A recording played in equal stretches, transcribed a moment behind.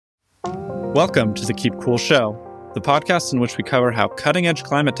Welcome to the Keep Cool Show, the podcast in which we cover how cutting-edge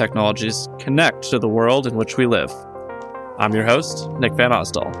climate technologies connect to the world in which we live. I'm your host, Nick Van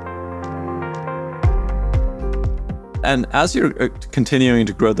Osdal. And as you're continuing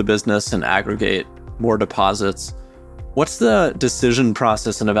to grow the business and aggregate more deposits, what's the decision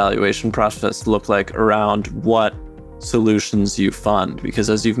process and evaluation process look like around what solutions you fund? Because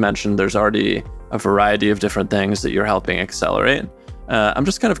as you've mentioned, there's already a variety of different things that you're helping accelerate. I'm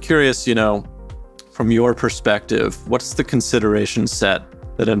just kind of curious, from your perspective, what's the consideration set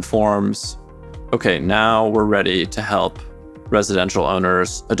that informs, okay, now we're ready to help residential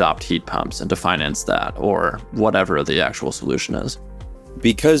owners adopt heat pumps and to finance that, or whatever the actual solution is?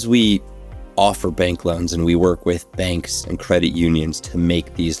 Because we offer bank loans and we work with banks and credit unions to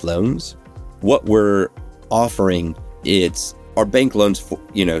make these loans, what we're offering, it's our bank loans,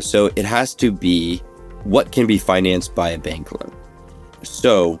 so it has to be what can be financed by a bank loan.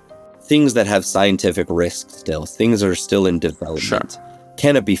 So things that have scientific risk still, things that are still in development,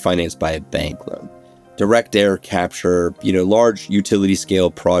 cannot be financed by a bank loan. Direct air capture, large utility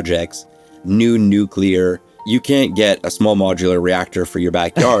scale projects, new nuclear, you can't get a small modular reactor for your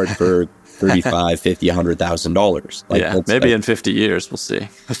backyard for $35,000, $50,000, $100,000. Maybe in 50 years, we'll see.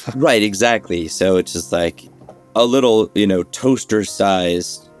 Right, exactly. So it's just like a little, toaster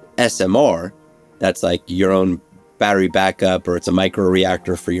sized SMR that's like your own battery backup, or it's a micro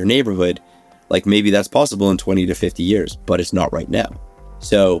reactor for your neighborhood. Like maybe that's possible in 20 to 50 years, but it's not right now.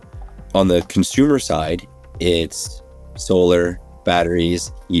 So on the consumer side, it's solar,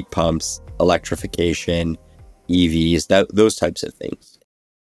 batteries, heat pumps, electrification, EVs, those types of things.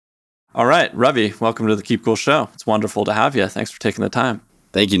 All right, Ravi, welcome to the Keep Cool Show. It's wonderful to have you. Thanks for taking the time.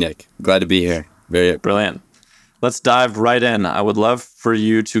 Thank you, Nick. Glad to be here. Very brilliant. Let's dive right in. I would love for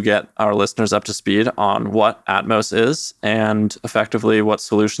you to get our listeners up to speed on what Atmos is and effectively what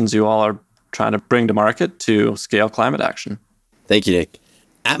solutions you all are trying to bring to market to scale climate action. Thank you, Nick.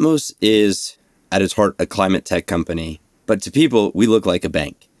 Atmos is, at its heart, a climate tech company, but to people, we look like a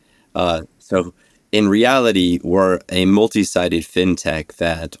bank. So in reality, we're a multi-sided fintech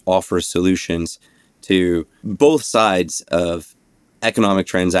that offers solutions to both sides of economic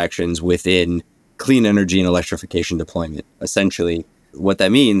transactions within clean energy and electrification deployment. Essentially, what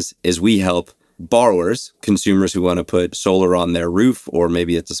that means is we help borrowers, consumers who want to put solar on their roof, or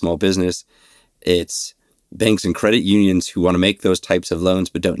maybe it's a small business. It's banks and credit unions who want to make those types of loans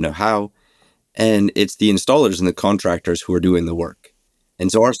but don't know how. And it's the installers and the contractors who are doing the work.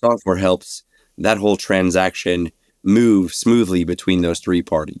 And so our software helps that whole transaction move smoothly between those three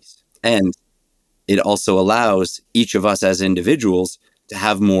parties. And it also allows each of us as individuals to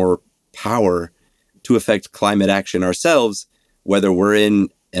have more power to affect climate action ourselves, whether we're in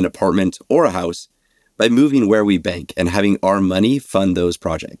an apartment or a house, by moving where we bank and having our money fund those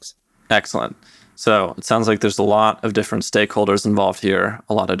projects. Excellent. So it sounds like there's a lot of different stakeholders involved here,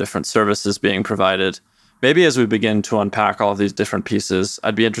 a lot of different services being provided. Maybe as we begin to unpack all of these different pieces,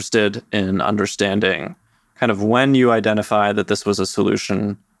 I'd be interested in understanding kind of when you identified that this was a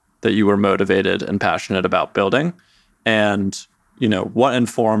solution that you were motivated and passionate about building, and what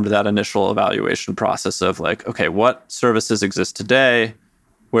informed that initial evaluation process of like, okay, what services exist today?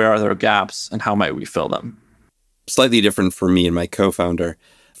 Where are there gaps and how might we fill them? Slightly different for me and my co-founder.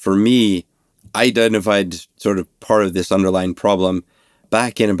 For me, I identified sort of part of this underlying problem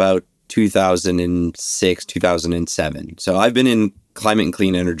back in about 2006, 2007. So I've been in climate and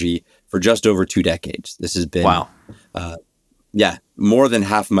clean energy for just over 2 decades. This has been, more than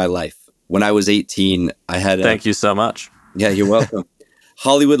half of my life. When I was 18, I had Thank you so much. Yeah, you're welcome.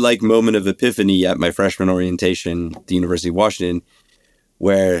 Hollywood-like moment of epiphany at my freshman orientation at the University of Washington,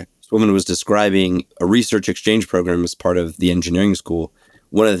 where this woman was describing a research exchange program as part of the engineering school.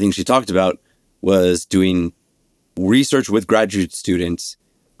 One of the things she talked about was doing research with graduate students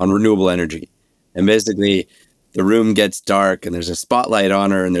on renewable energy. And basically, the room gets dark and there's a spotlight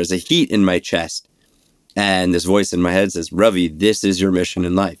on her and there's a heat in my chest. And this voice in my head says, Ravi, this is your mission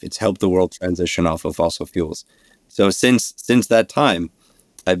in life. It's help the world transition off of fossil fuels. So since that time,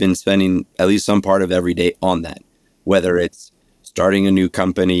 I've been spending at least some part of every day on that, whether it's starting a new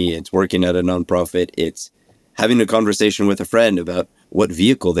company, it's working at a nonprofit, it's having a conversation with a friend about what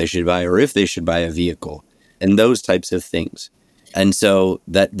vehicle they should buy or if they should buy a vehicle, and those types of things. And so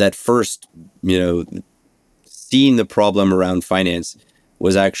that first, seeing the problem around finance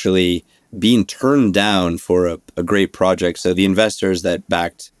was actually being turned down for a great project. So the investors that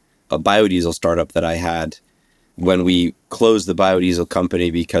backed a biodiesel startup that I had, when we closed the biodiesel company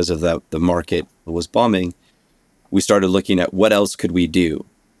because of the market was bombing, we started looking at what else could we do.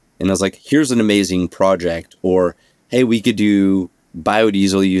 And I was like, here's an amazing project. Or, hey, we could do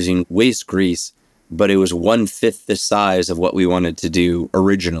biodiesel using waste grease, but it was 1/5 the size of what we wanted to do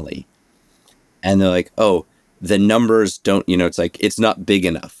originally. And they're like, oh, the numbers don't, it's like, it's not big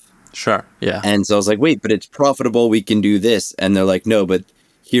enough. Sure. Yeah. And so I was like, wait, but it's profitable. We can do this. And they're like, no, but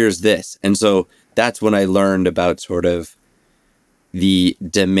here's this. And so that's when I learned about sort of the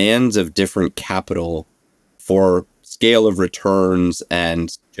demands of different capital for scale of returns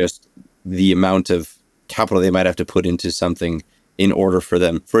and just the amount of capital they might have to put into something in order for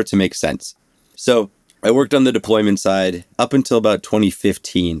it to make sense. So I worked on the deployment side up until about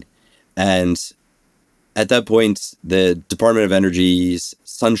 2015. And at that point, the Department of Energy's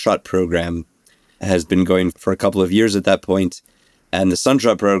Sunshot program has been going for a couple of years at that point. And the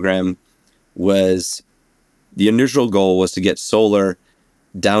Sunshot program was, the initial goal was to get solar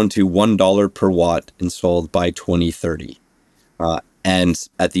down to $1 per watt installed by 2030. And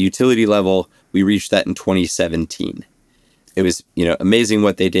at the utility level, we reached that in 2017. It was, amazing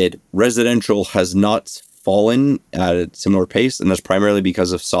what they did. Residential has not fallen at a similar pace, and that's primarily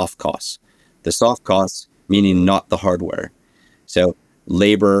because of soft costs. The soft costs, meaning not the hardware. So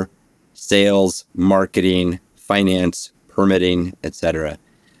labor, sales, marketing, finance, permitting, etc.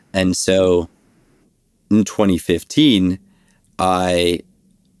 And so in 2015, I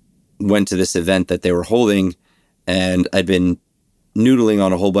went to this event that they were holding, and I'd been noodling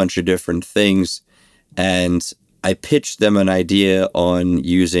on a whole bunch of different things. And I pitched them an idea on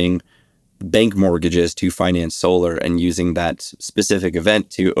using bank mortgages to finance solar and using that specific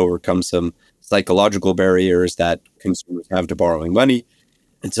event to overcome some psychological barriers that consumers have to borrowing money.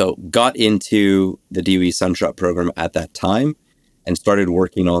 And so got into the DOE Sunshot program at that time and started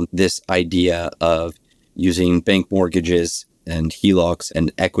working on this idea of using bank mortgages and HELOCs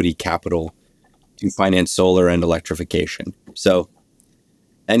and equity capital to finance solar and electrification. So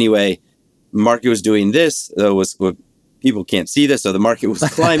anyway, market was doing this. People can't see this, so the market was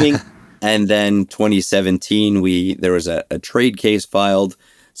climbing. And then 2017, there was a trade case filed.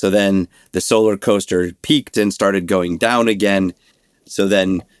 So then the solar coaster peaked and started going down again. So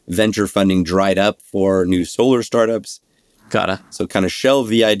then venture funding dried up for new solar startups. Got it. So kind of shelved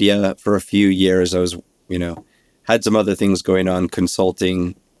the idea for a few years. I was, had some other things going on,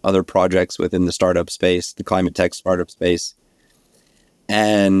 consulting other projects within the startup space, the climate tech startup space.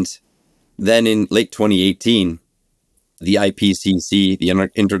 And then in late 2018, the IPCC, the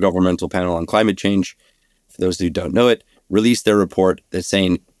Intergovernmental Panel on Climate Change, for those who don't know it, released their report that's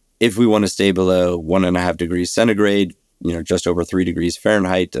saying if we want to stay below 1.5 degrees centigrade, just over 3 degrees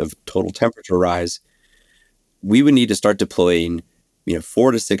Fahrenheit of total temperature rise, we would need to start deploying, $4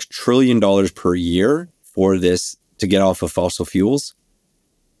 to $6 trillion per year for this to get off of fossil fuels,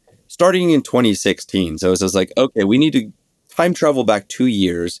 starting in 2016. So it was like, okay, we need to time travel back 2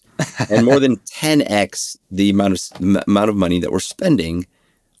 years and more than 10x the amount of money that we're spending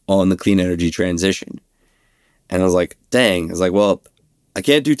on the clean energy transition. And I was like, dang. I was like, well, I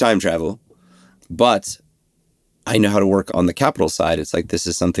can't do time travel, but I know how to work on the capital side. It's like, this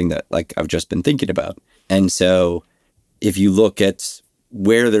is something that I've just been thinking about. And so if you look at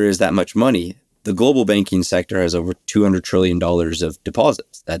where there is that much money, the global banking sector has over $200 trillion of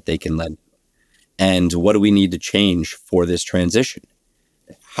deposits that they can lend. And what do we need to change for this transition?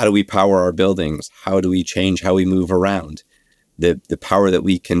 How do we power our buildings? How do we change how we move around? The power that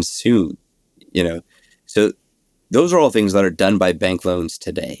we consume, So those are all things that are done by bank loans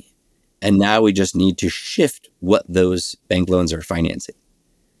today. And now we just need to shift what those bank loans are financing.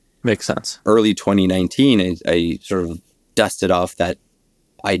 Makes sense. Early 2019, I sort of dusted off that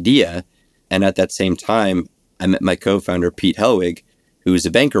idea. And at that same time, I met my co-founder, Pete Helwig, who is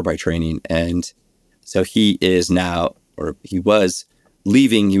a banker by training. And so he is now, or he was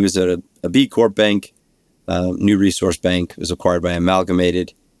leaving. He was at a B Corp bank, New Resource Bank, was acquired by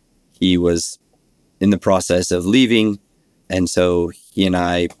Amalgamated. He was in the process of leaving. And so he and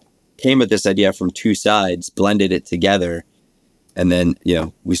I came at this idea from two sides, blended it together. And then,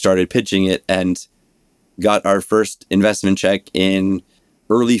 we started pitching it and got our first investment check in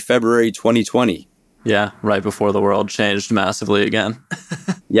early February 2020. Yeah, right before the world changed massively again.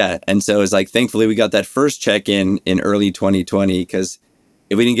 Yeah. And so it's like, thankfully, we got that first check in early 2020, because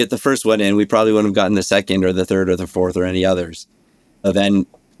if we didn't get the first one in, we probably wouldn't have gotten the second or the third or the fourth or any others. So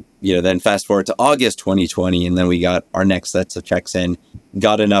then fast forward to August 2020, and then we got our next sets of checks in,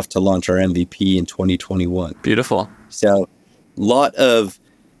 got enough to launch our MVP in 2021. Beautiful. So a lot of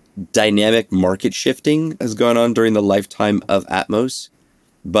dynamic market shifting has gone on during the lifetime of Atmos,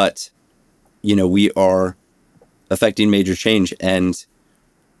 but we are affecting major change, and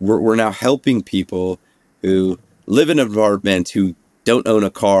we're now helping people who live in an apartment, who don't own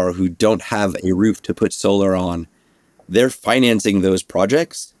a car, who don't have a roof to put solar on, they're financing those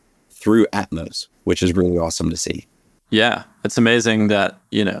projects through Atmos, which is really awesome to see. Yeah, it's amazing that,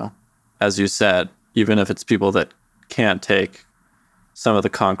 as you said, even if it's people that can't take some of the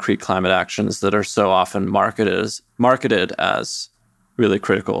concrete climate actions that are so often marketed as really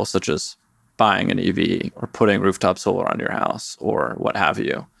critical, such as buying an EV or putting rooftop solar on your house or what have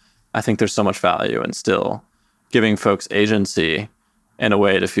you. I think there's so much value in still giving folks agency in a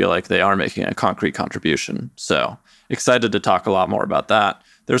way to feel like they are making a concrete contribution. So excited to talk a lot more about that.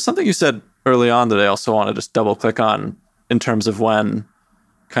 There's something you said early on that I also want to just double click on in terms of when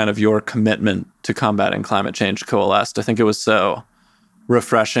kind of your commitment to combating climate change coalesced. I think it was so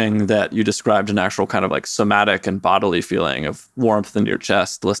refreshing that you described an actual kind of like somatic and bodily feeling of warmth in your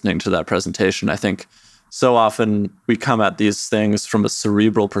chest listening to that presentation. I think so often we come at these things from a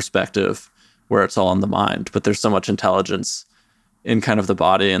cerebral perspective where it's all in the mind, but there's so much intelligence in kind of the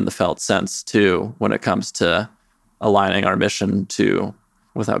body and the felt sense too when it comes to aligning our mission to,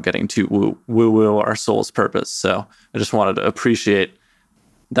 without getting too woo-woo, our soul's purpose. So I just wanted to appreciate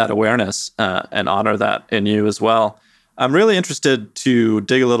that awareness and honor that in you as well. I'm really interested to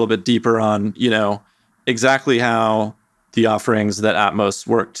dig a little bit deeper on, exactly how the offerings that Atmos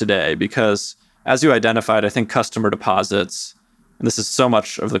work today, because as you identified, I think customer deposits, and this is so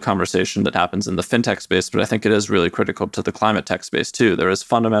much of the conversation that happens in the fintech space, but I think it is really critical to the climate tech space too. There is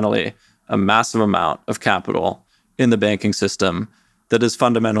fundamentally a massive amount of capital in the banking system that is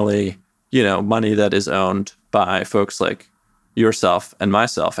fundamentally, money that is owned by folks like yourself and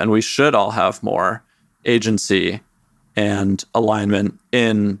myself. And we should all have more agency and alignment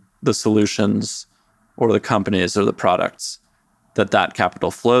in the solutions or the companies or the products that capital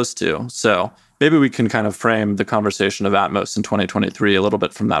flows to. So maybe we can kind of frame the conversation of Atmos in 2023 a little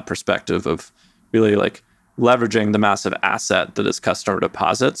bit from that perspective of really like leveraging the massive asset that is customer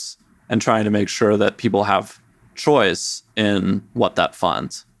deposits and trying to make sure that people have choice in what that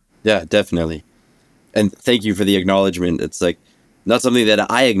funds. Yeah, definitely. And thank you for the acknowledgement. It's like not something that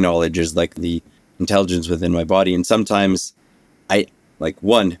I acknowledge is like the intelligence within my body. And sometimes I'm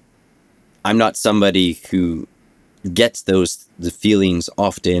not somebody who gets the feelings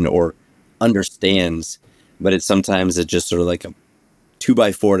often or understands, but it's just sort of like a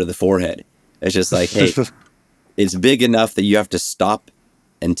 2x4 to the forehead. It's just like, hey, it's big enough that you have to stop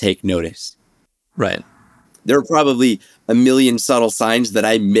and take notice. Right. There are probably a million subtle signs that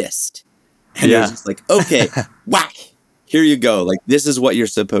I missed. And it was just like, okay, whack, here you go. Like, this is what you're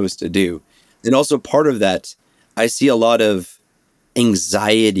supposed to do. And also part of that, I see a lot of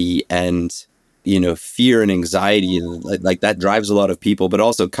anxiety and, fear and anxiety. Like that drives a lot of people, but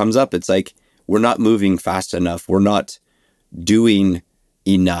also comes up. It's like, we're not moving fast enough. We're not doing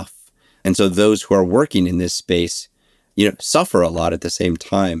enough. And so those who are working in this space, suffer a lot at the same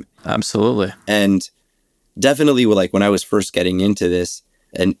time. Absolutely. And definitely like when I was first getting into this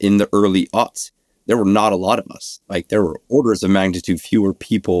and in the early aughts, there were not a lot of us. Like there were orders of magnitude fewer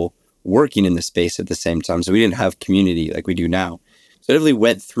people working in the space at the same time. So we didn't have community like we do now. So I definitely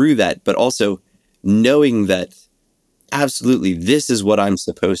went through that, but also knowing that absolutely this is what I'm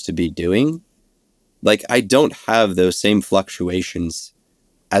supposed to be doing. Like I don't have those same fluctuations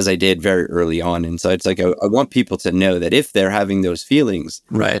as I did very early on. And so it's like, I want people to know that if they're having those feelings,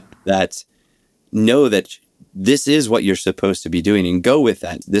 right, that know that this is what you're supposed to be doing and go with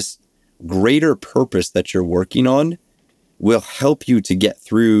that. This greater purpose that you're working on will help you to get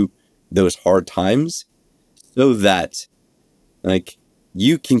through those hard times so that like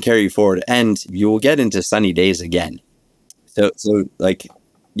you can carry forward and you will get into sunny days again. So like,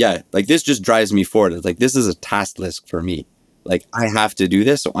 yeah, like this just drives me forward. It's like, this is a task list for me. Like I have to do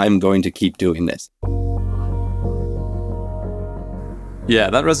this, so I'm going to keep doing this. Yeah,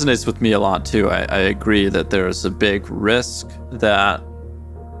 that resonates with me a lot too. I agree that there's a big risk that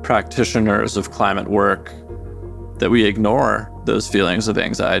practitioners of climate work, that we ignore those feelings of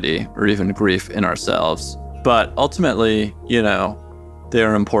anxiety or even grief in ourselves. But ultimately, they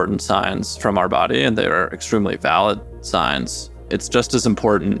are important signs from our body and they are extremely valid signs. It's just as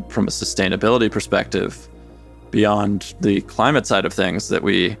important from a sustainability perspective beyond the climate side of things that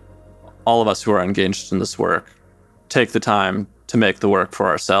all of us who are engaged in this work, take the time to make the work for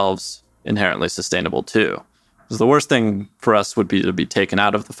ourselves inherently sustainable too. Because the worst thing for us would be to be taken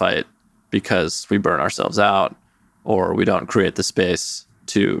out of the fight because we burn ourselves out or we don't create the space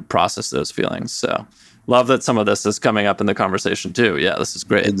to process those feelings. So love that some of this is coming up in the conversation too. Yeah, this is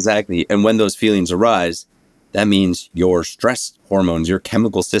great. Exactly. And when those feelings arise, that means your stress hormones, your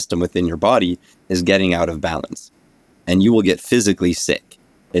chemical system within your body is getting out of balance and you will get physically sick.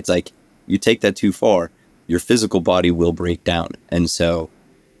 It's like you take that too far, your physical body will break down. And so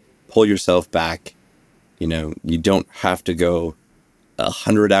pull yourself back, You don't have to go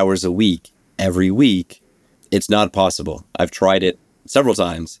 100 hours a week every week. It's not possible. I've tried it several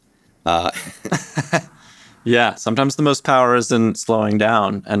times. Yeah, sometimes the most power is in slowing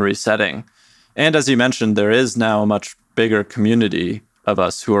down and resetting. And as you mentioned, there is now a much bigger community of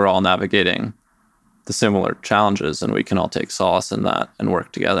us who are all navigating the similar challenges, and we can all take solace in that and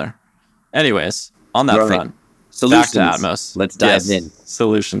work together. Anyways, on that front, solutions. Back to Atmos. Let's dive in.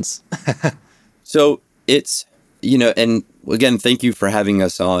 Solutions. So it's, and again, thank you for having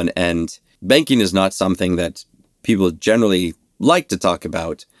us on. And banking is not something that people generally like to talk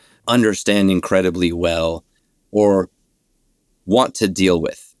about, understand incredibly well, or want to deal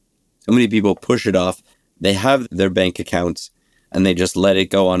with. So many people push it off. They have their bank accounts and they just let it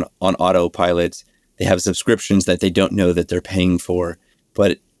go on autopilot. They have subscriptions that they don't know that they're paying for.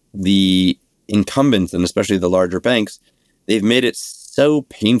 But the incumbents, and especially the larger banks, they've made it so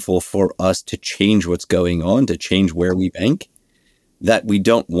painful for us to change what's going on, to change where we bank, that we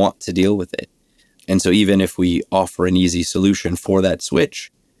don't want to deal with it. And so even if we offer an easy solution for that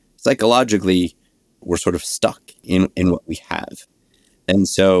switch, psychologically, we're sort of stuck in what we have. And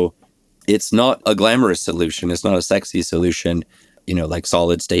so it's not a glamorous solution. It's not a sexy solution, like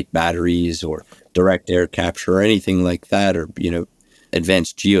solid state batteries or direct air capture or anything like that, or,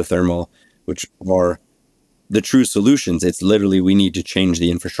 advanced geothermal, which are the true solutions. It's literally, we need to change the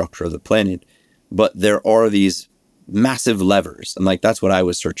infrastructure of the planet. But there are these massive levers. And that's what I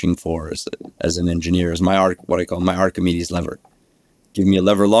was searching for as an engineer, is what I call my Archimedes lever. Give me a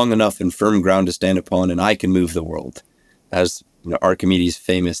lever long enough and firm ground to stand upon, and I can move the world. As Archimedes'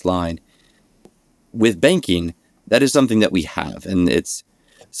 famous line. With banking, that is something that we have, and it's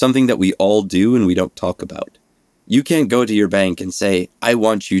something that we all do and we don't talk about. You can't go to your bank and say, I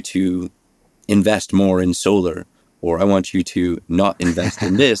want you to invest more in solar, or I want you to not invest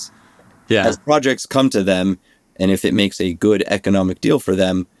in this. Yeah. As projects come to them, and if it makes a good economic deal for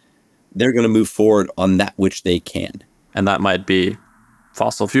them, they're going to move forward on that which they can. And that might be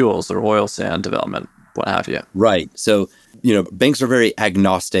fossil fuels or oil sand development, what have you. Right. So, banks are very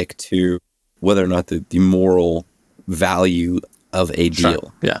agnostic to whether or not the moral value of a deal.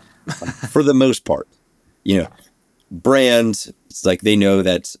 Sure. Yeah. For the most part. Brands, it's like they know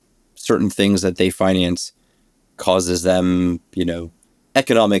that certain things that they finance causes them,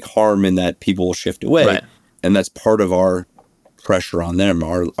 economic harm, in that people will shift away. Right. And that's part of our pressure on them,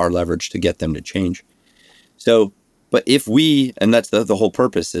 our leverage to get them to change. So, but if and that's the whole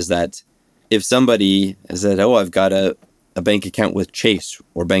purpose, is that if somebody said, I've got a bank account with Chase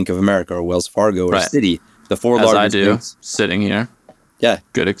or Bank of America or Wells Fargo or Citi, the four largest I do, banks, sitting here. Yeah.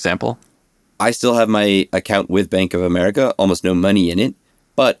 Good example. I still have my account with Bank of America, almost no money in it,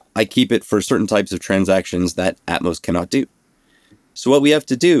 but I keep it for certain types of transactions that Atmos cannot do. So what we have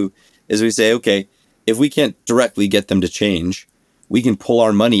to do is we say, okay, if we can't directly get them to change, we can pull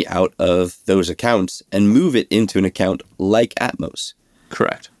our money out of those accounts and move it into an account like Atmos.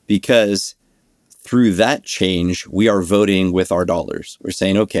 Correct. Because through that change, we are voting with our dollars. We're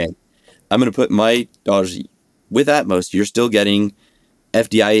saying, okay, I'm going to put my dollars with Atmos. You're still getting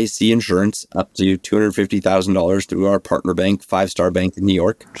FDIC insurance up to $250,000 through our partner bank, 5-Star Bank in New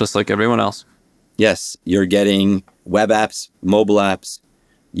York. Just like everyone else. Yes, you're getting web apps, mobile apps.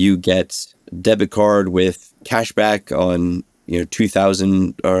 You get debit card with cashback on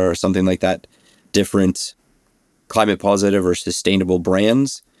 2,000 or something like that, different climate positive or sustainable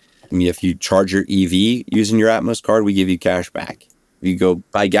brands. I mean, if you charge your EV using your Atmos card, we give you cash back. If you go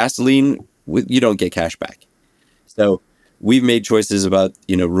buy gasoline, you don't get cash back. So we've made choices about,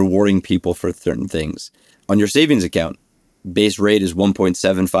 rewarding people for certain things. On your savings account, base rate is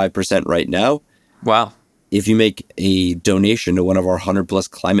 1.75% right now. Wow. If you make a donation to one of our 100 plus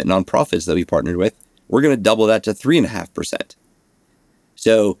climate nonprofits that we partnered with, we're going to double that to 3.5%.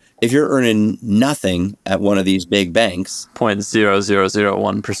 So if you're earning nothing at one of these big banks,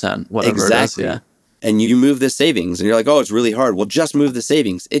 0.0001%, whatever exactly, it is, yeah. And you move the savings and you're like, it's really hard. Well, just move the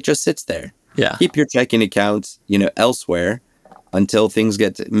savings. It just sits there. Yeah. Keep your checking accounts, elsewhere until things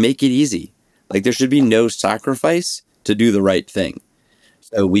make it easy. Like there should be no sacrifice to do the right thing.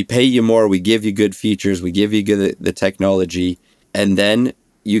 So we pay you more, we give you good features, we give you the technology, and then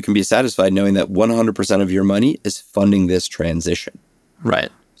you can be satisfied knowing that 100% of your money is funding this transition. Right.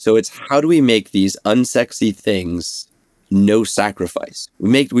 So it's how do we make these unsexy things no sacrifice?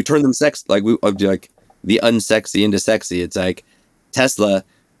 We turn them sex, like the unsexy into sexy. It's like Tesla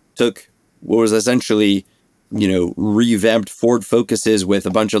took what was essentially, revamped Ford Focuses with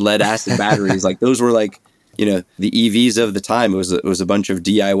a bunch of lead acid batteries. Like those were like, the EVs of the time. It was a bunch of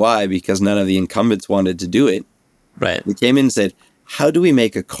DIY because none of the incumbents wanted to do it. Right. They came in and said, how do we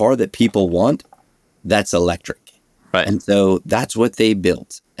make a car that people want that's electric. Right. And so that's what they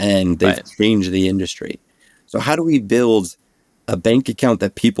built, and they've Right. changed the industry. So how do we build a bank account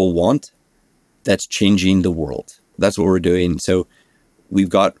that people want that's changing the world? That's what we're doing. So we've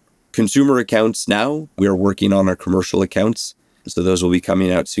got consumer accounts now. We're working on our commercial accounts. So those will be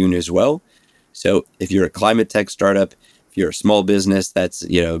coming out soon as well. So if you're a climate tech startup, if you're a small business that's,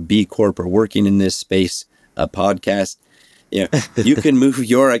 B Corp or working in this space, a podcast, you can move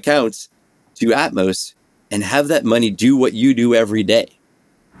your accounts to Atmos and have that money do what you do every day.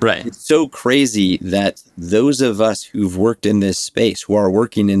 Right. It's so crazy that those of us who've worked in this space, who are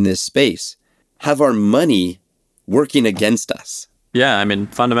working in this space, have our money working against us. Yeah. I mean,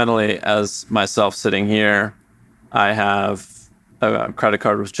 fundamentally, as myself sitting here, I have a credit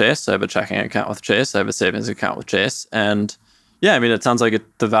card with Chase. I have a checking account with Chase. I have a savings account with Chase. And yeah, I mean, it sounds like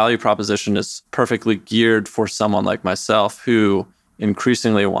the value proposition is perfectly geared for someone like myself who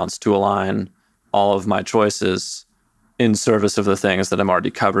increasingly wants to align all of my choices in service of the things that I'm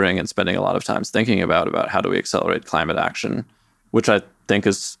already covering and spending a lot of time thinking about how do we accelerate climate action, which I think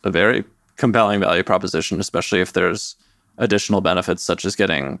is a very compelling value proposition, especially if there's additional benefits such as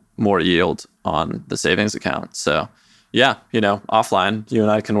getting more yield on the savings account. So yeah, offline, you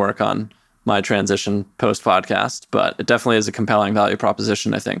and I can work on my transition post podcast, but it definitely is a compelling value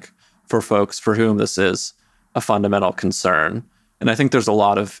proposition, I think, for folks for whom this is a fundamental concern. And I think there's a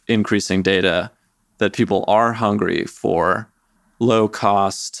lot of increasing data that people are hungry for low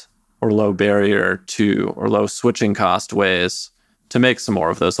cost or low barrier to or low switching cost ways to make some more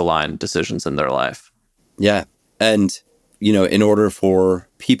of those aligned decisions in their life. Yeah. And, in order for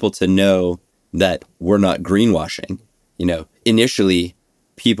people to know that we're not greenwashing, initially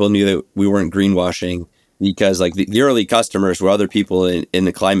people knew that we weren't greenwashing because like the early customers were other people in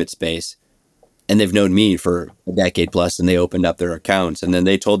the climate space, and they've known me for a decade plus, and they opened up their accounts and then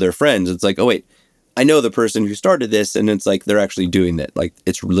they told their friends. It's like, oh, wait, I know the person who started this, and it's like they're actually doing that. Like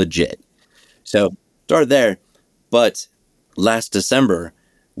it's legit. So start there. But last December,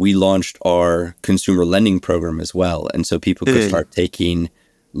 we launched our consumer lending program as well. And so people could start taking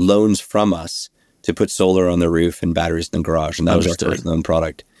loans from us to put solar on the roof and batteries in the garage. And that was our first loan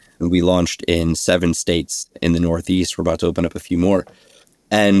product. And we launched in 7 states in the Northeast. We're about to open up a few more.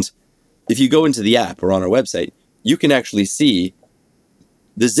 And if you go into the app or on our website, you can actually see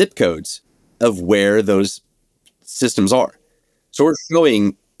the zip codes of where those systems are. So we're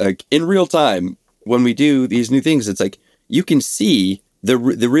showing like in real time when we do these new things, it's like you can see the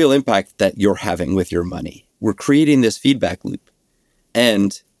real impact that you're having with your money. We're creating this feedback loop.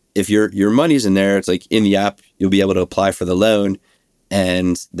 And if your money's in there, it's like in the app, you'll be able to apply for the loan.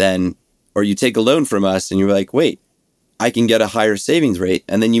 And then, or you take a loan from us and you're like, wait, I can get a higher savings rate.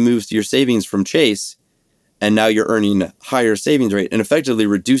 And then you move to your savings from Chase, and now you're earning a higher savings rate and effectively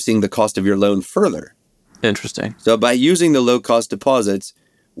reducing the cost of your loan further. Interesting. So by using the low cost deposits,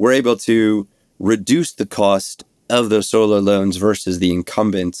 we're able to reduce the cost of those solar loans versus the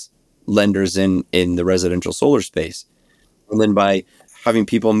incumbent lenders in the residential solar space. And then by having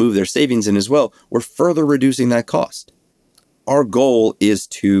people move their savings in as well, we're further reducing that cost. Our goal is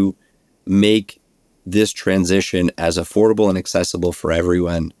to make this transition as affordable and accessible for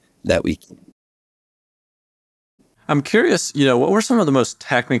everyone that we can. I'm curious, what were some of the most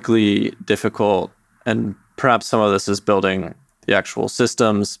technically difficult, and perhaps some of this is building the actual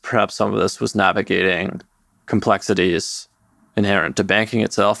systems, perhaps some of this was navigating complexities inherent to banking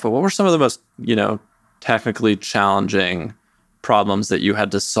itself, but what were some of the most, technically challenging problems that you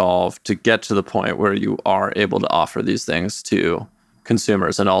had to solve to get to the point where you are able to offer these things to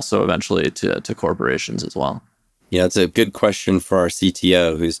consumers and also eventually to corporations as well? Yeah, it's a good question for our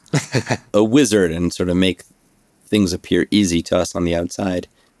CTO, who's a wizard and sort of make things appear easy to us on the outside.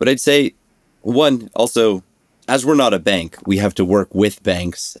 But I'd say, one, also, as we're not a bank, we have to work with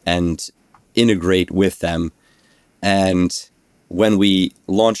banks and integrate with them. And when we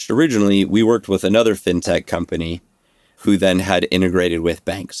launched originally, we worked with another fintech company who then had integrated with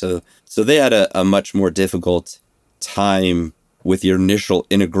banks. So they had a much more difficult time with the initial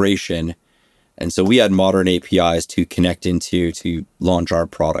integration. And so we had modern APIs to connect into to launch our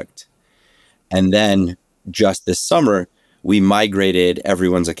product. And then just this summer, we migrated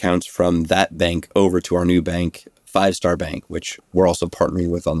everyone's accounts from that bank over to our new bank, 5-Star Bank, which we're also partnering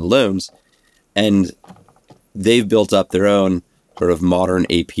with on the loans. And they've built up their own sort of modern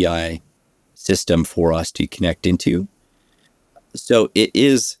API system for us to connect into. So it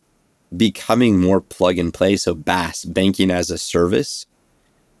is becoming more plug and play. So BaaS, banking as a service,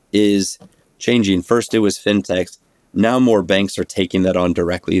 is changing. First, it was fintechs. Now more banks are taking that on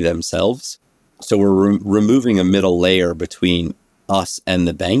directly themselves. So we're removing a middle layer between us and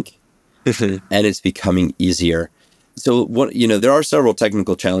the bank. and it's becoming easier. So there are several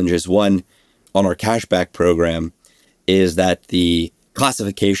technical challenges. One on our cashback program is that the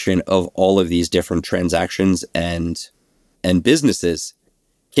classification of all of these different transactions and businesses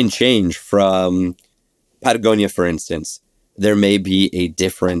can change. From Patagonia, for instance, there may be a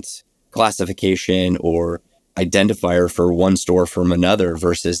different classification or identifier for one store from another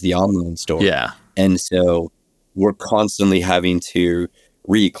versus the online store. Yeah. And so we're constantly having to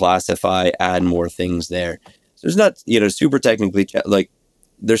reclassify, add more things there. So it's not, super technically,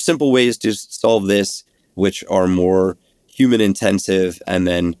 there's simple ways to solve this, which are more human intensive, and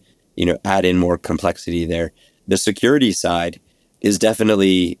then, add in more complexity there. The security side is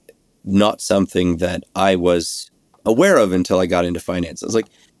definitely not something that I was aware of until I got into finance. I was like,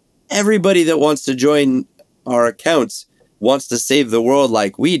 everybody that wants to join our accounts wants to save the world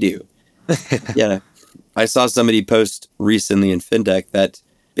like we do. Yeah. I saw somebody post recently in fintech that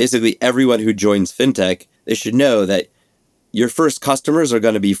basically everyone who joins fintech, they should know that your first customers are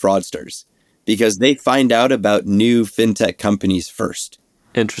going to be fraudsters because they find out about new fintech companies first.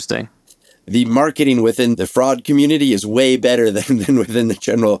 Interesting. The marketing within the fraud community is way better than within the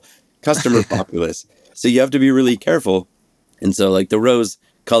general customer populace. So you have to be really careful. And so the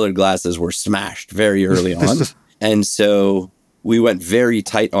rose-colored glasses were smashed very early on. And so we went very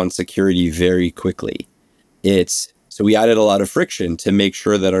tight on security very quickly. So we added a lot of friction to make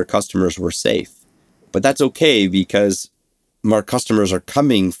sure that our customers were safe. But that's okay because our customers are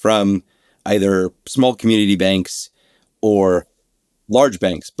coming from either small community banks or large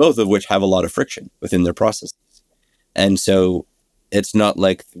banks, both of which have a lot of friction within their processes. And so it's not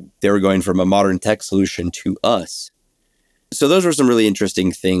like they were going from a modern tech solution to us. So those were some really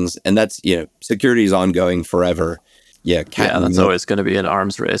interesting things. And that's, security is ongoing forever. Yeah, that's always going to be an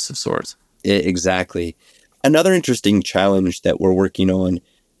arms race of sorts. Exactly. Another interesting challenge that we're working on,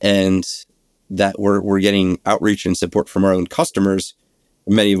 and that we're getting outreach and support from our own customers,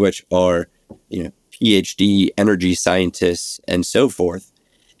 many of which are, PhD energy scientists and so forth,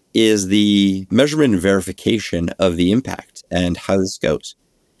 is the measurement and verification of the impact and how this goes.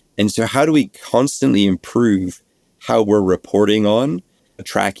 And so how do we constantly improve how we're reporting on,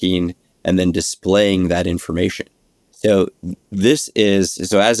 tracking, and then displaying that information? So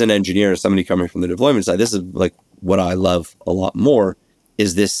as an engineer, somebody coming from the deployment side, this is what I love a lot more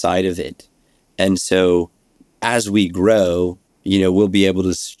is this side of it. And so as we grow, we'll be able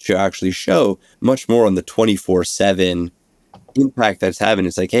to actually show much more on the 24/7 impact that's having.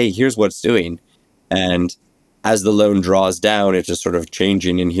 It's like, hey, here's what it's doing. And as the loan draws down, it's just sort of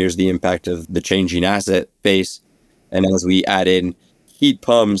changing. And here's the impact of the changing asset base. And as we add in heat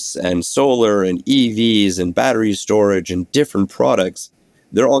pumps and solar and EVs and battery storage and different products,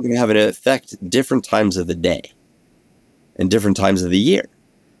 they're all going to have an effect different times of the day and different times of the year.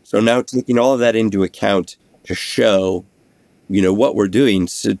 So now taking all of that into account to show, what we're doing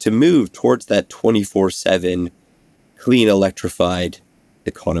to move towards that 24/7 clean electrified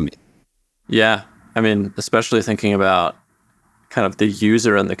economy. Yeah. I mean, especially thinking about kind of the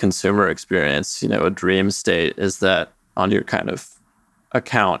user and the consumer experience, a dream state is that on your kind of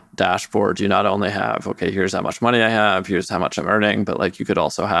account dashboard, you not only have, okay, here's how much money I have, here's how much I'm earning, but you could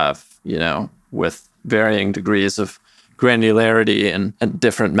also have, with varying degrees of granularity and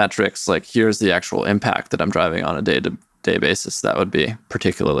different metrics, here's the actual impact that I'm driving on a day-to-day basis. That would be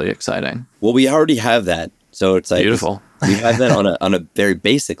particularly exciting. Well, we already have that. So it's beautiful. We have that on a very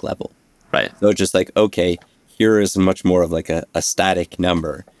basic level. Right. So it's just okay, here is much more of a static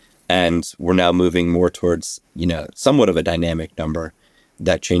number. And we're now moving more towards, somewhat of a dynamic number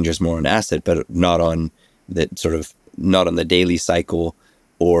that changes more on asset, but not on not on the daily cycle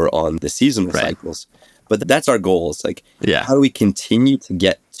or on the seasonal cycles. But that's our goal. It's how do we continue to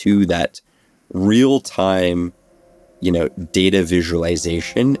get to that real time, data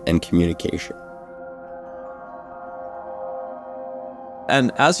visualization and communication?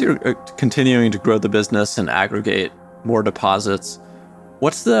 And as you're continuing to grow the business and aggregate more deposits,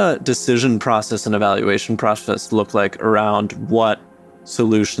 what's the decision process and evaluation process look like around what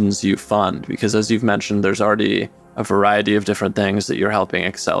solutions you fund? Because as you've mentioned, there's already a variety of different things that you're helping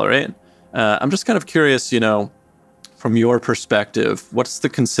accelerate. I'm just kind of curious, from your perspective, what's the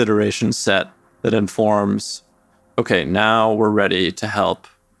consideration set that informs, okay, now we're ready to help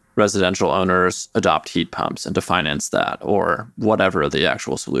residential owners adopt heat pumps and to finance that, or whatever the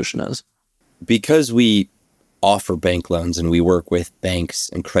actual solution is? Because we offer bank loans and we work with banks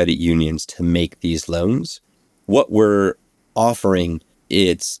and credit unions to make these loans, what we're offering,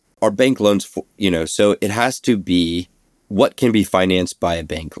 it's our bank loans for, so it has to be what can be financed by a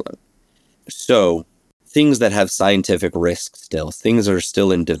bank loan. So things that have scientific risk still, things that are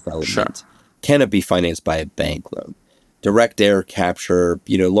still in development, Sure. cannot be financed by a bank loan. Direct air capture,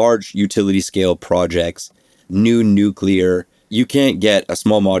 large utility scale projects, new nuclear. You can't get a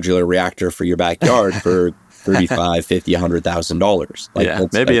small modular reactor for your backyard for $35, $50, $100,000. Yeah,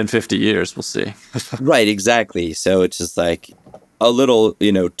 maybe in 50 years, we'll see. Right, exactly. So it's just like a little,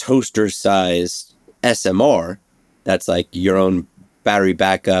 toaster sized SMR that's like your own battery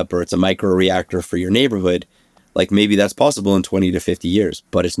backup, or it's a micro reactor for your neighborhood. Like maybe that's possible in 20 to 50 years,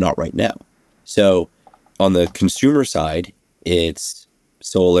 but it's not right now. So on the consumer side, it's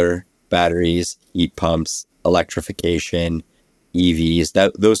solar, batteries, heat pumps, electrification,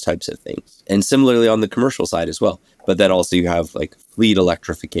 EVs, those types of things. And similarly on the commercial side as well. But then also you have like fleet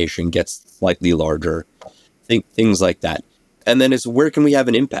electrification gets slightly larger, things like that. And then it's where can we have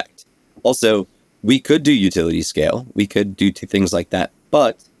an impact? Also, we could do utility scale. We could do things like that.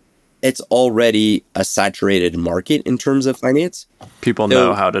 But it's already a saturated market in terms of finance. People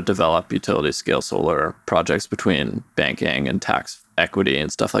know how to develop utility scale solar projects between banking and tax equity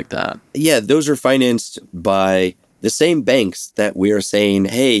and stuff like that. Yeah, those are financed by the same banks that we are saying,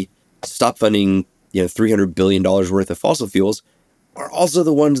 hey, stop funding $300 billion worth of fossil fuels, are also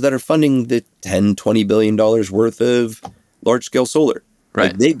the ones that are funding the $10, $20 billion worth of large-scale solar.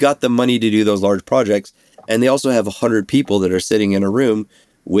 Right. Like, they've got the money to do those large projects, and they also have 100 people that are sitting in a room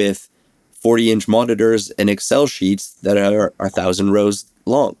with 40-inch monitors and Excel sheets that are 1,000 rows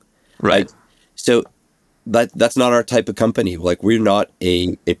long. Right. So that's not our type of company. Like, we're not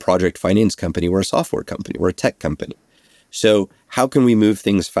a project finance company. We're a software company. We're a tech company. So how can we move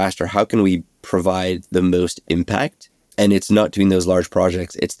things faster? How can we provide the most impact? And it's not doing those large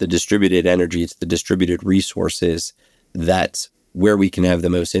projects. It's the distributed energy. It's the distributed resources that's where we can have the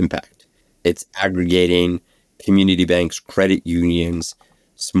most impact. It's aggregating community banks, credit unions,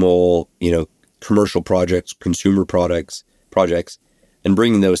 small, commercial projects, consumer projects, and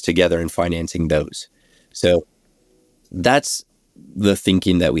bringing those together and financing those. So that's the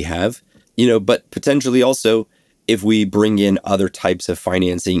thinking that we have, but potentially also if we bring in other types of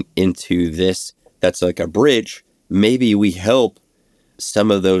financing into this, that's like a bridge, maybe we help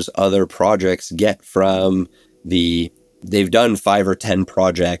some of those other projects get from they've done 5 or 10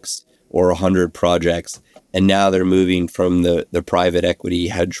 projects or 100 projects, and now they're moving from the private equity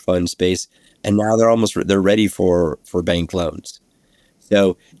hedge fund space, and now they're ready for bank loans.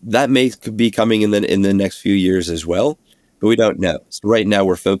 So that may be coming in the next few years as well, but we don't know. So right now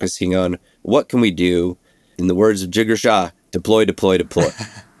we're focusing on what can we do, in the words of Jigar Shah, deploy.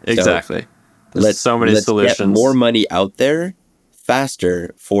 Exactly. So There's so many solutions. Get more money out there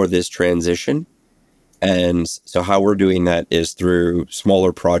faster for this transition. And so how we're doing that is through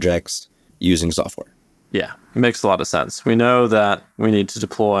smaller projects using software. Yeah, it makes a lot of sense. We know that we need to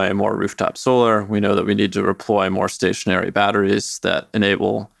deploy more rooftop solar. We know that we need to deploy more stationary batteries that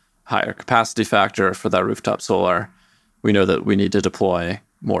enable higher capacity factor for that rooftop solar. We know that we need to deploy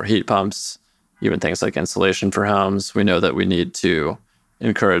more heat pumps, even things like insulation for homes. We know that we need to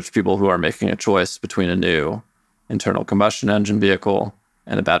encourage people who are making a choice between a new internal combustion engine vehicle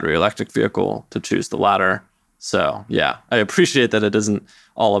and a battery electric vehicle to choose the latter. So yeah, I appreciate that it isn't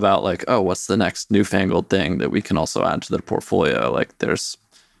all about like, oh, what's the next newfangled thing that we can also add to the portfolio? Like there's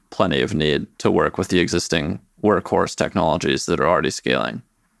plenty of need to work with the existing workhorse technologies that are already scaling.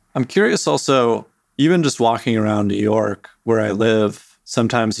 I'm curious also, even just walking around New York where I live,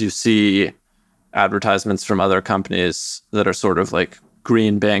 sometimes you see advertisements from other companies that are sort of like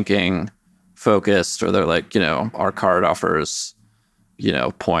green banking focused, or they're like, our card offers,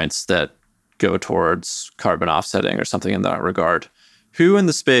 points that go towards carbon offsetting or something in that regard. Who in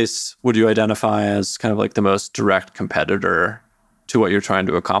the space would you identify as kind of like the most direct competitor to what you're trying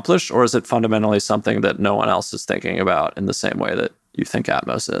to accomplish? Or is it fundamentally something that no one else is thinking about in the same way that you think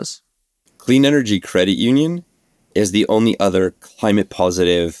Atmos is? Clean Energy Credit Union is the only other climate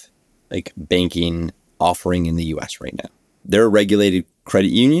positive banking offering in the US right now. They're a regulated credit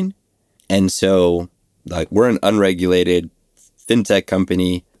union. And so we're an unregulated fintech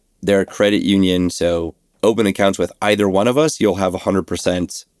company. They're a credit union. So open accounts with either one of us, you'll have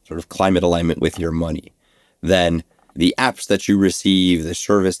 100% sort of climate alignment with your money. Then the apps that you receive, the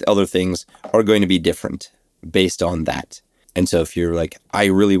service, other things are going to be different based on that. And so if you're like, I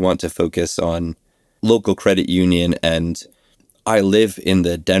really want to focus on local credit union and I live in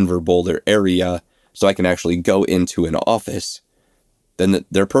the Denver Boulder area, so I can actually go into an office, then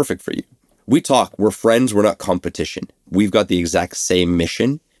they're perfect for you. We're friends, we're not competition. We've got the exact same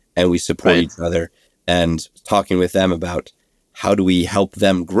mission and we support each other, and talking with them about how do we help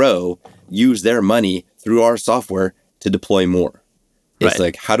them grow, use their money through our software to deploy more. It's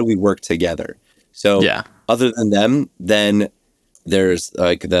like, how do we work together? So Yeah. other than them, then there's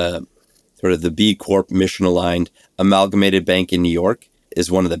like the sort of the B Corp mission aligned Amalgamated Bank in New York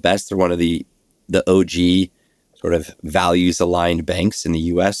is one of the best. They're one of the OG sort of values aligned banks in the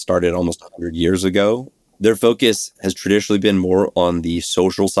US, started almost 100 years ago. Their focus has traditionally been more on the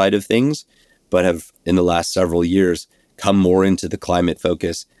social side of things, but have in the last several years come more into the climate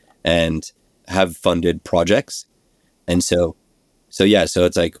focus and have funded projects. And so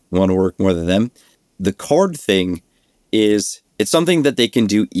it's like want to work more than them. The card thing is it's something that they can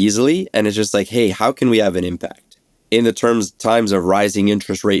do easily. And it's just like, hey, how can we have an impact? In the times of rising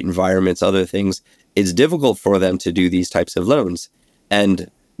interest rate environments, other things, it's difficult for them to do these types of loans.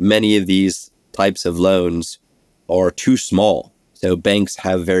 And many of these types of loans are too small. So banks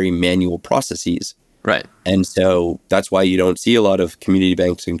have very manual processes. Right. And so that's why you don't see a lot of community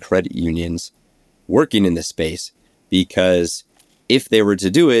banks and credit unions working in this space, because if they were to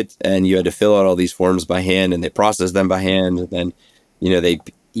do it and you had to fill out all these forms by hand and they process them by hand, and then, they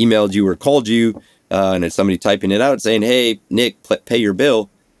emailed you or called you and it's somebody typing it out saying, hey, Nick, pay your bill.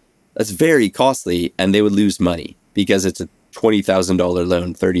 That's very costly, and they would lose money because it's a $20,000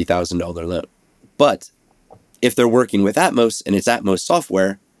 loan, $30,000 loan. But if they're working with Atmos and it's Atmos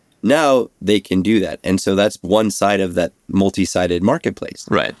software, now they can do that. And so that's one side of that multi-sided marketplace.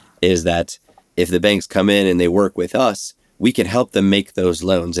 Right. Is that if the banks come in and they work with us, we can help them make those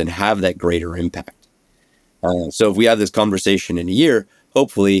loans and have that greater impact. So if we have this conversation in a year,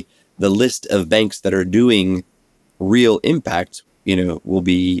 hopefully the list of banks that are doing real impact, will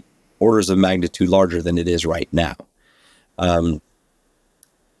be orders of magnitude larger than it is right now. And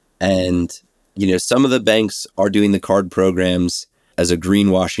some of the banks are doing the card programs as a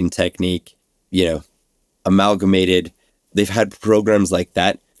greenwashing technique, Amalgamated. They've had programs like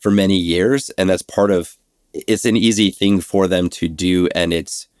that for many years, and that's it's an easy thing for them to do. And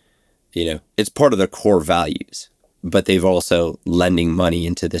it's part of their core values, but they've also lending money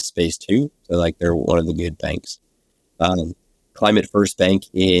into this space too. So like they're one of the good banks. Climate First Bank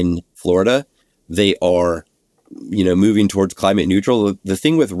in Florida, they are, moving towards climate neutral. The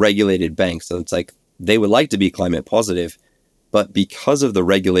thing with regulated banks, so it's like they would like to be climate positive, but because of the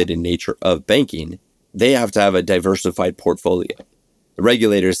regulated nature of banking, they have to have a diversified portfolio. The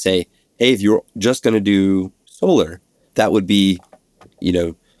regulators say, hey, if you're just going to do solar, that would be,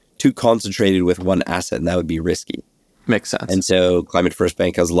 too concentrated with one asset, and that would be risky. Makes sense. And so Climate First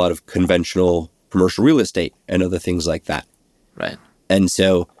Bank has a lot of conventional commercial real estate and other things like that. Right. And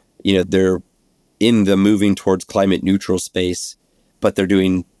so, they're in the moving towards climate neutral space, but they're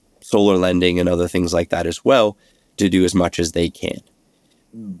doing solar lending and other things like that as well to do as much as they can.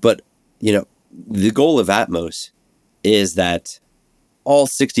 But, the goal of Atmos is that all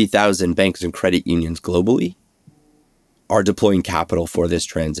 60,000 banks and credit unions globally are deploying capital for this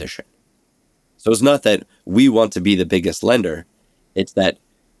transition. So it's not that we want to be the biggest lender. It's that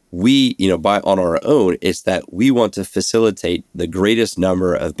we, on our own, it's that we want to facilitate the greatest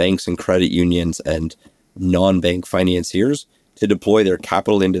number of banks and credit unions and non-bank financiers to deploy their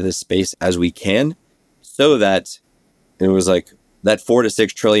capital into this space as we can, so that it was like that $4 to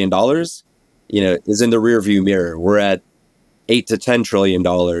 $6 trillion, is in the rearview mirror. We're at $8 to $10 trillion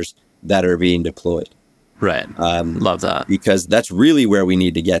that are being deployed. Right. Love that. Because that's really where we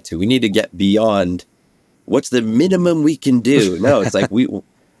need to get to. We need to get beyond what's the minimum we can do. No, it's like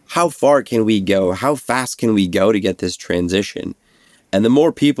how far can we go? How fast can we go to get this transition? And the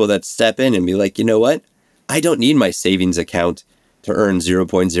more people that step in and be like, you know what? I don't need my savings account to earn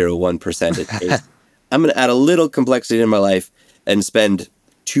 0.01% at pace. I'm going to add a little complexity in my life and spend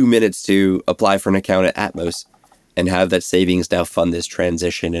 2 minutes to apply for an account at Atmos and have that savings now fund this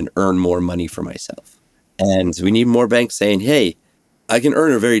transition and earn more money for myself. And we need more banks saying, hey, I can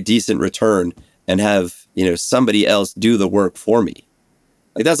earn a very decent return and have, somebody else do the work for me.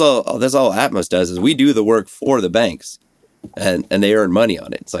 Like that's all Atmos does is we do the work for the banks and they earn money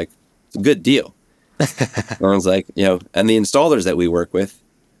on it. It's like, it's a good deal. Everyone's like, and the installers that we work with,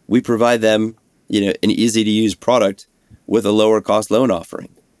 we provide them, an easy to use product with a lower cost loan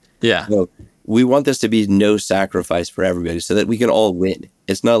offering. Yeah. So we want this to be no sacrifice for everybody so that we can all win.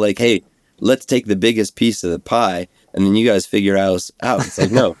 It's not like, hey, let's take the biggest piece of the pie and then you guys figure out. It's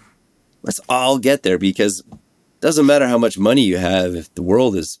like, no, let's all get there, because it doesn't matter how much money you have if the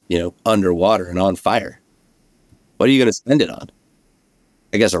world is, underwater and on fire. What are you going to spend it on?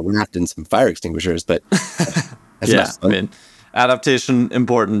 I guess a raft and some fire extinguishers, but that's yeah, I mean, adaptation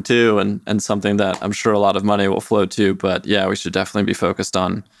important too, and something that I'm sure a lot of money will flow to. But yeah, we should definitely be focused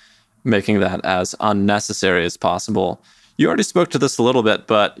on making that as unnecessary as possible. You already spoke to this a little bit,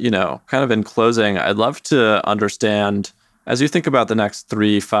 but kind of in closing, I'd love to understand As you think about the next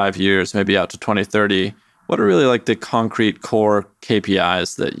 3-5 years, maybe out to 2030, what are really like the concrete core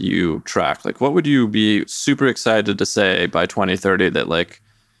KPIs that you track? Like, what would you be super excited to say by 2030 that like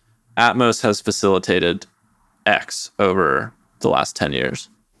Atmos has facilitated X over the last 10 years?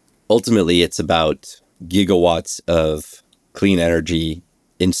 Ultimately, it's about gigawatts of clean energy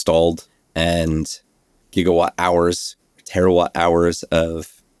installed and gigawatt hours, terawatt hours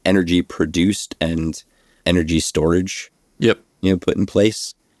of energy produced and energy storage, Yep. put in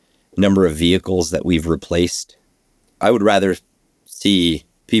place. Number of vehicles that we've replaced. I would rather see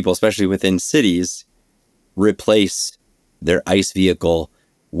people, especially within cities, replace their ICE vehicle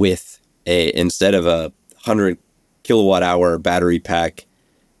with instead of a 100 kilowatt hour battery pack,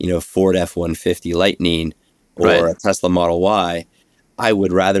 Ford F-150 Lightning or Right. a Tesla Model Y. I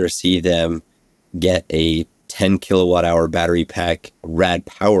would rather see them get a 10 kilowatt hour battery pack rad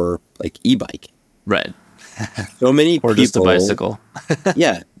power like e-bike. Right. So many Or people, just a bicycle.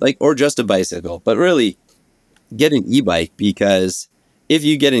 yeah, or just a bicycle, but really get an e-bike, because if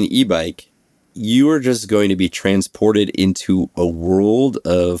you get an e-bike, you are just going to be transported into a world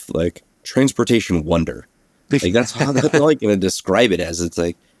of like transportation wonder. Like that's all I'm going to describe it as. It's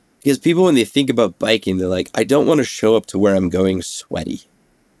like, because people, when they think about biking, they're like, I don't want to show up to where I'm going sweaty.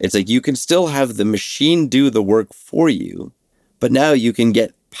 It's like, you can still have the machine do the work for you, but now you can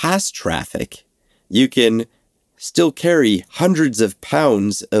get past traffic. You can still carry hundreds of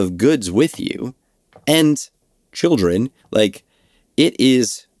pounds of goods with you and children. Like, it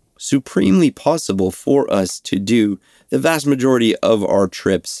is supremely possible for us to do the vast majority of our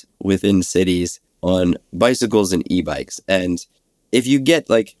trips within cities on bicycles and e-bikes. And if you get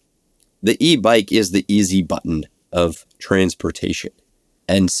like, the e-bike is the easy button of transportation.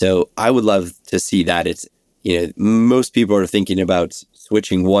 And so I would love to see that. It's, most people are thinking about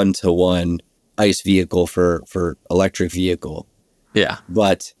switching 1-to-1 ICE vehicle for electric vehicle. Yeah.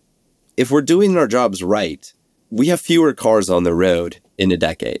 But if we're doing our jobs right, we have fewer cars on the road in a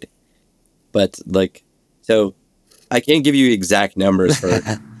decade. But so I can't give you exact numbers for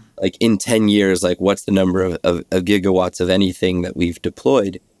like in 10 years, like what's the number of gigawatts of anything that we've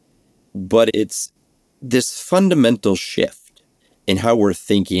deployed. But it's this fundamental shift in how we're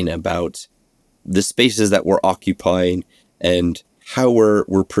thinking about the spaces that we're occupying and how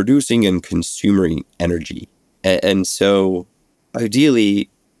we're producing and consuming energy. And so ideally,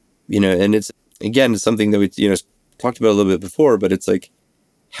 and it's, again, it's something that we, talked about a little bit before, but it's like,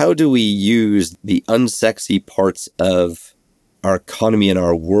 how do we use the unsexy parts of our economy and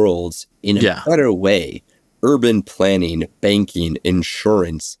our worlds in a better way? Urban planning, banking,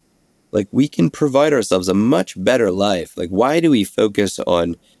 insurance. Like, we can provide ourselves a much better life. Like, why do we focus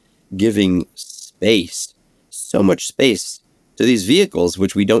on giving space, so much space, to these vehicles,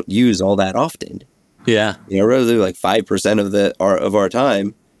 which we don't use all that often? Yeah. Really like 5% of our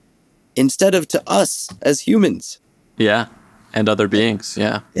time, instead of to us as humans. Yeah. And other beings.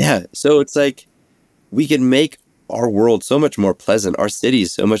 Yeah. Yeah. So it's like, we can make our world so much more pleasant, our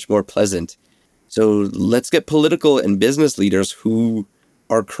cities so much more pleasant. So let's get political and business leaders who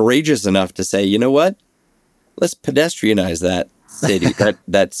are courageous enough to say, you know what? Let's pedestrianize that city,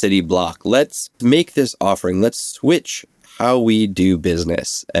 that city block. Let's make this offering. Let's switch how we do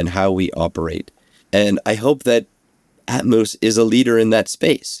business and how we operate. And I hope that Atmos is a leader in that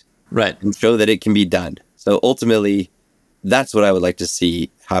space. Right. And show that it can be done. So ultimately, that's what I would like to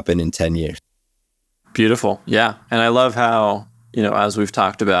see happen in 10 years. Beautiful. Yeah. And I love how, as we've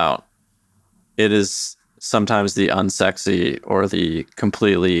talked about, it is sometimes the unsexy or the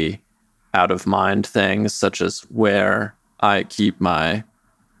completely out of mind things, such as where I keep my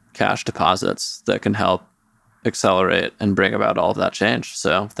cash deposits, that can help accelerate and bring about all of that change.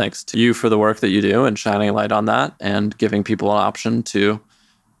 So thanks to you for the work that you do and shining a light on that and giving people an option to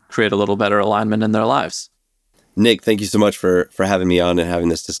create a little better alignment in their lives. Nick, thank you so much for having me on and having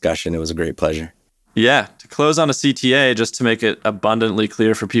this discussion. It was a great pleasure. Yeah. To close on a CTA, just to make it abundantly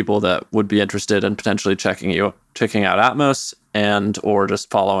clear for people that would be interested in potentially checking out Atmos and or just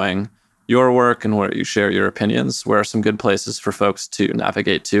following your work and where you share your opinions, where are some good places for folks to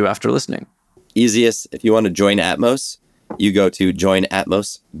navigate to after listening? Easiest, if you want to join Atmos, you go to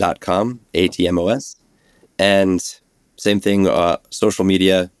joinatmos.com, ATMOS. And same thing, social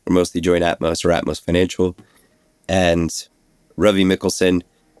media, or mostly Join Atmos or Atmos Financial. And Ravi Mikkelson,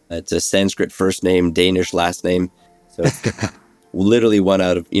 it's a Sanskrit first name, Danish last name. So it's literally 1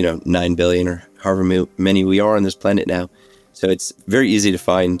 out of 9 billion or however many we are on this planet now. So it's very easy to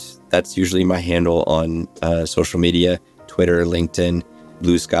find. That's usually my handle on social media, Twitter, LinkedIn,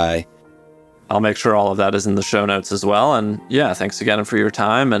 Blue Sky. I'll make sure all of that is in the show notes as well. And yeah, thanks again for your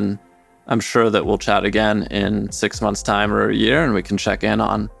time. And I'm sure that we'll chat again in 6 months' time or a year, and we can check in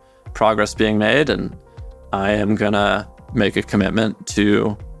on progress being made. And I am going to make a commitment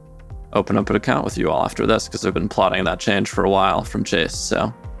to open up an account with you all after this, because I've been plotting that change for a while from Chase.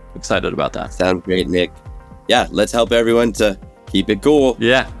 So excited about that. Sounds great, Nick. Yeah, let's help everyone to keep it cool.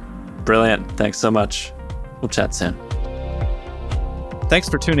 Yeah, brilliant. Thanks so much. We'll chat soon. Thanks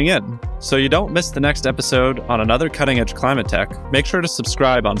for tuning in. So you don't miss the next episode on another cutting-edge climate tech, make sure to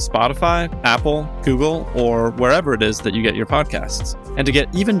subscribe on Spotify, Apple, Google, or wherever it is that you get your podcasts. And to get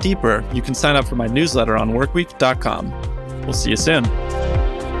even deeper, you can sign up for my newsletter on workweek.com. We'll see you soon.